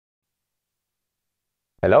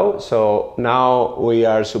Hello, so now we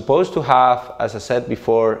are supposed to have, as I said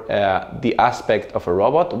before, the aspect of a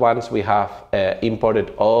robot once we have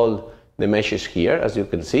imported all the meshes here, as you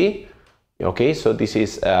can see. Okay, so this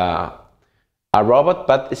is a robot,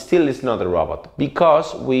 but still it's not a robot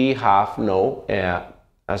because we have no,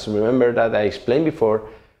 as remember that I explained before,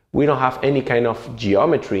 we don't have any kind of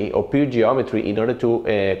geometry or pure geometry in order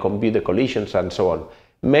to compute the collisions and so on.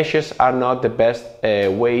 Meshes are not the best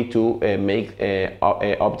way to make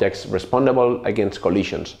objects respondable against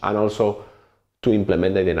collisions and also to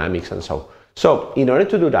implement the dynamics and so. So in order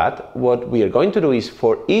to do that, what we are going to do is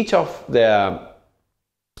for each of the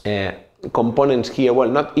components here, well,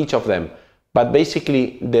 not each of them, but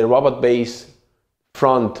basically the robot base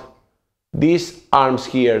front, these arms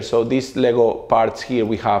here, so these Lego parts here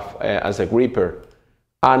we have as a gripper,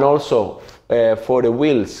 and also for the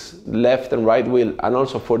wheels, left and right wheel, and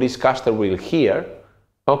also for this caster wheel here,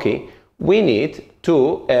 okay, we need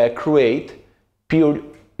to create pure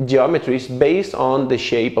geometries based on the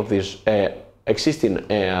shape of these existing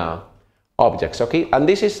objects, okay, and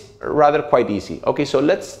this is rather quite easy. Okay, so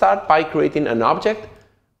let's start by creating an object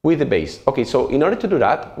with the base. Okay, so in order to do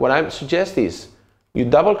that, what I suggest is you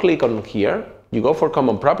double click on here, you go for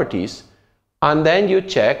common properties, and then you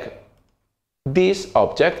check this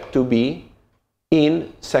object to be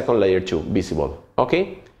in second layer 2 visible,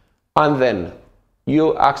 okay, and then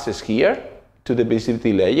you access here to the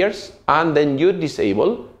visibility layers and then you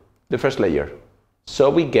disable the first layer, so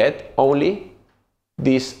we get only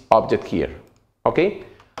this object here, okay.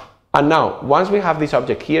 And now once we have this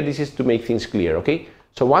object here, this is to make things clear, okay,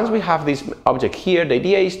 so once we have this object here, the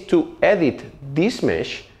idea is to edit this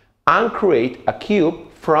mesh and create a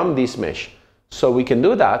cube from this mesh. So we can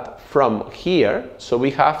do that from here, so we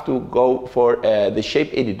have to go for the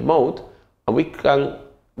shape edit mode, and we can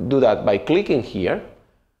do that by clicking here,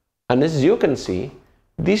 and as you can see,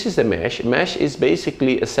 this is a mesh. Mesh is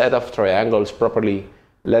basically a set of triangles properly,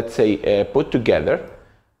 let's say, put together,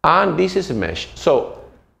 and this is a mesh. So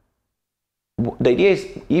the idea is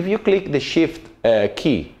if you click the shift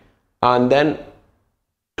key and then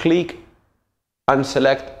click and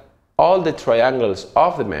select all the triangles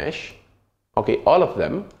of the mesh, okay, all of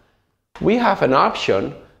them, we have an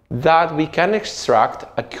option that we can extract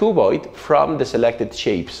a cuboid from the selected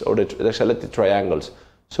shapes or the selected triangles.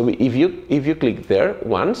 So if you click there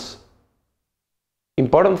once,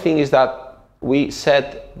 important thing is that we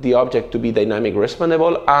set the object to be dynamic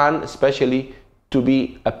respondable and especially to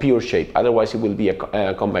be a pure shape, otherwise it will be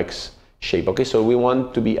a convex shape, okay, so we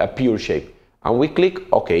want to be a pure shape, and we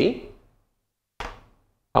click OK,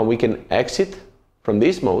 and we can exit from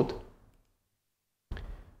this mode.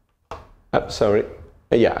 Sorry,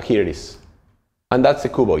 yeah, here it is, and that's the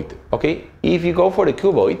cuboid, okay. If you go for the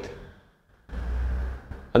cuboid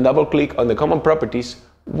and double click on the common properties,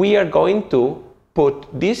 we are going to put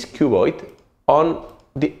this cuboid on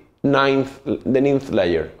the ninth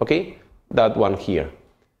layer, okay, that one here,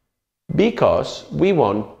 because we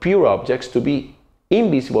want pure objects to be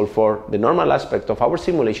invisible for the normal aspect of our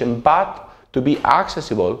simulation, but to be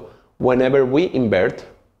accessible whenever we invert.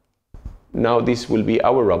 Now this will be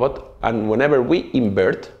our robot, and whenever we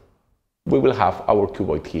invert, we will have our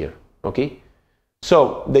cuboid here, okay.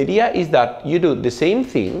 So the idea is that you do the same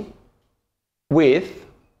thing with,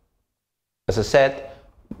 as I said,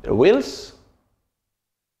 the wheels,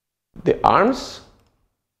 the arms,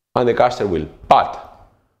 and the caster wheel. But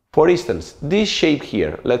for instance, this shape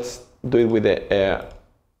here, let's do it with the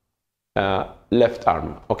left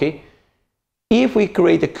arm, okay. If we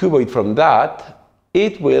create a cuboid from that,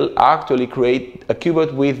 it will actually create a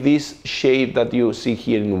cuboid with this shape that you see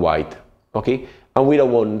here in white, okay, and we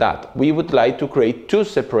don't want that. We would like to create two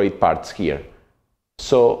separate parts here,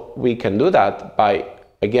 so we can do that by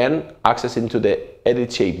again accessing to the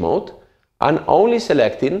edit shape mode and only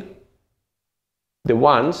selecting the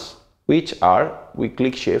ones which are, we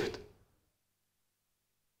click shift,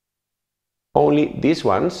 only these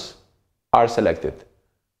ones are selected,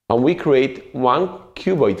 and we create one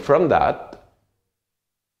cuboid from that.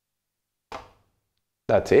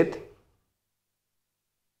 That's it,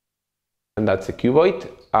 and that's the cuboid,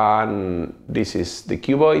 and this is the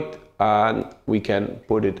cuboid, and we can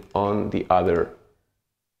put it on the other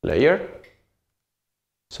layer.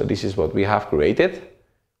 So this is what we have created,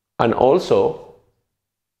 and also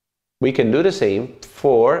we can do the same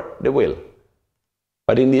for the wheel,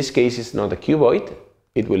 but in this case it's not a cuboid,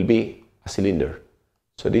 it will be a cylinder.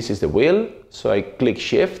 So this is the wheel, so I click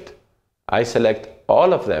shift, I select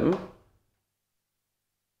all of them,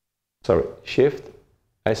 sorry, shift,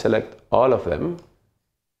 I select all of them,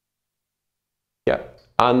 yeah,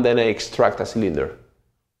 and then I extract a cylinder.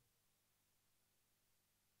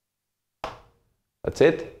 That's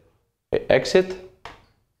it. Exit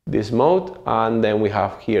this mode, and then we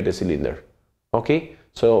have here the cylinder. Okay,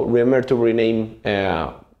 so remember to rename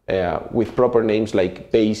with proper names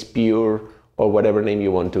like base, pure, or whatever name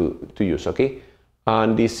you want to use. Okay,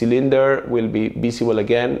 and this cylinder will be visible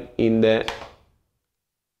again in the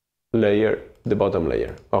layer, the bottom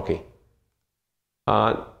layer. Okay,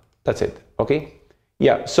 and that's it. Okay,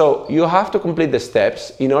 yeah, so you have to complete the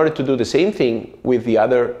steps in order to do the same thing with the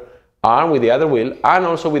other arm, with the other wheel, and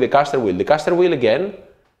also with the caster wheel. The caster wheel, again,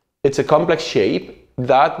 it's a complex shape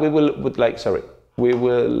that we will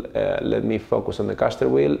let me focus on the caster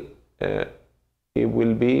wheel. It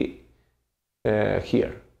will be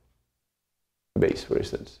here, base, for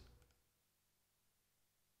instance.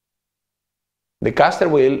 The caster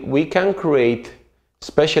wheel we can create,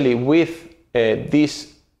 especially with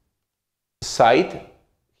this side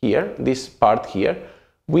here, this part here.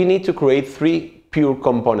 We need to create 3 pure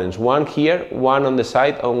components, one here, one on the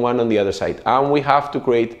side, and one on the other side, and we have to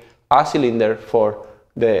create a cylinder for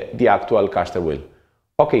the actual caster wheel.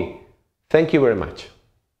 Okay, thank you very much.